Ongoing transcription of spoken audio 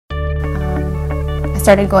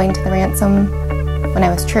started going to the Ransom when I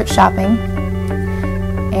was church shopping,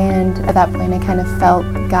 and at that point I kind of felt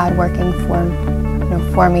God working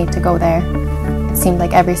for me to go there. It seemed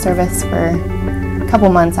like every service for a couple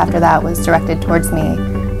months after that was directed towards me,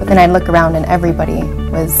 but then I'd look around and everybody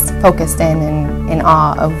was focused in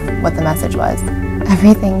awe of what the message was.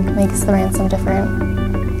 Everything makes the Ransom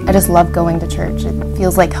different. I just love going to church. It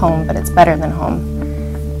feels like home, but it's better than home.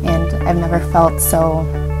 And I've never felt so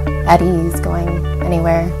at ease going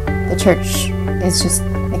anywhere. The church is just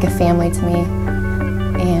like a family to me,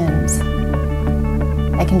 and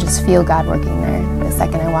I can just feel God working there. The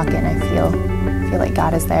second I walk in, I feel like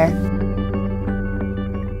God is there.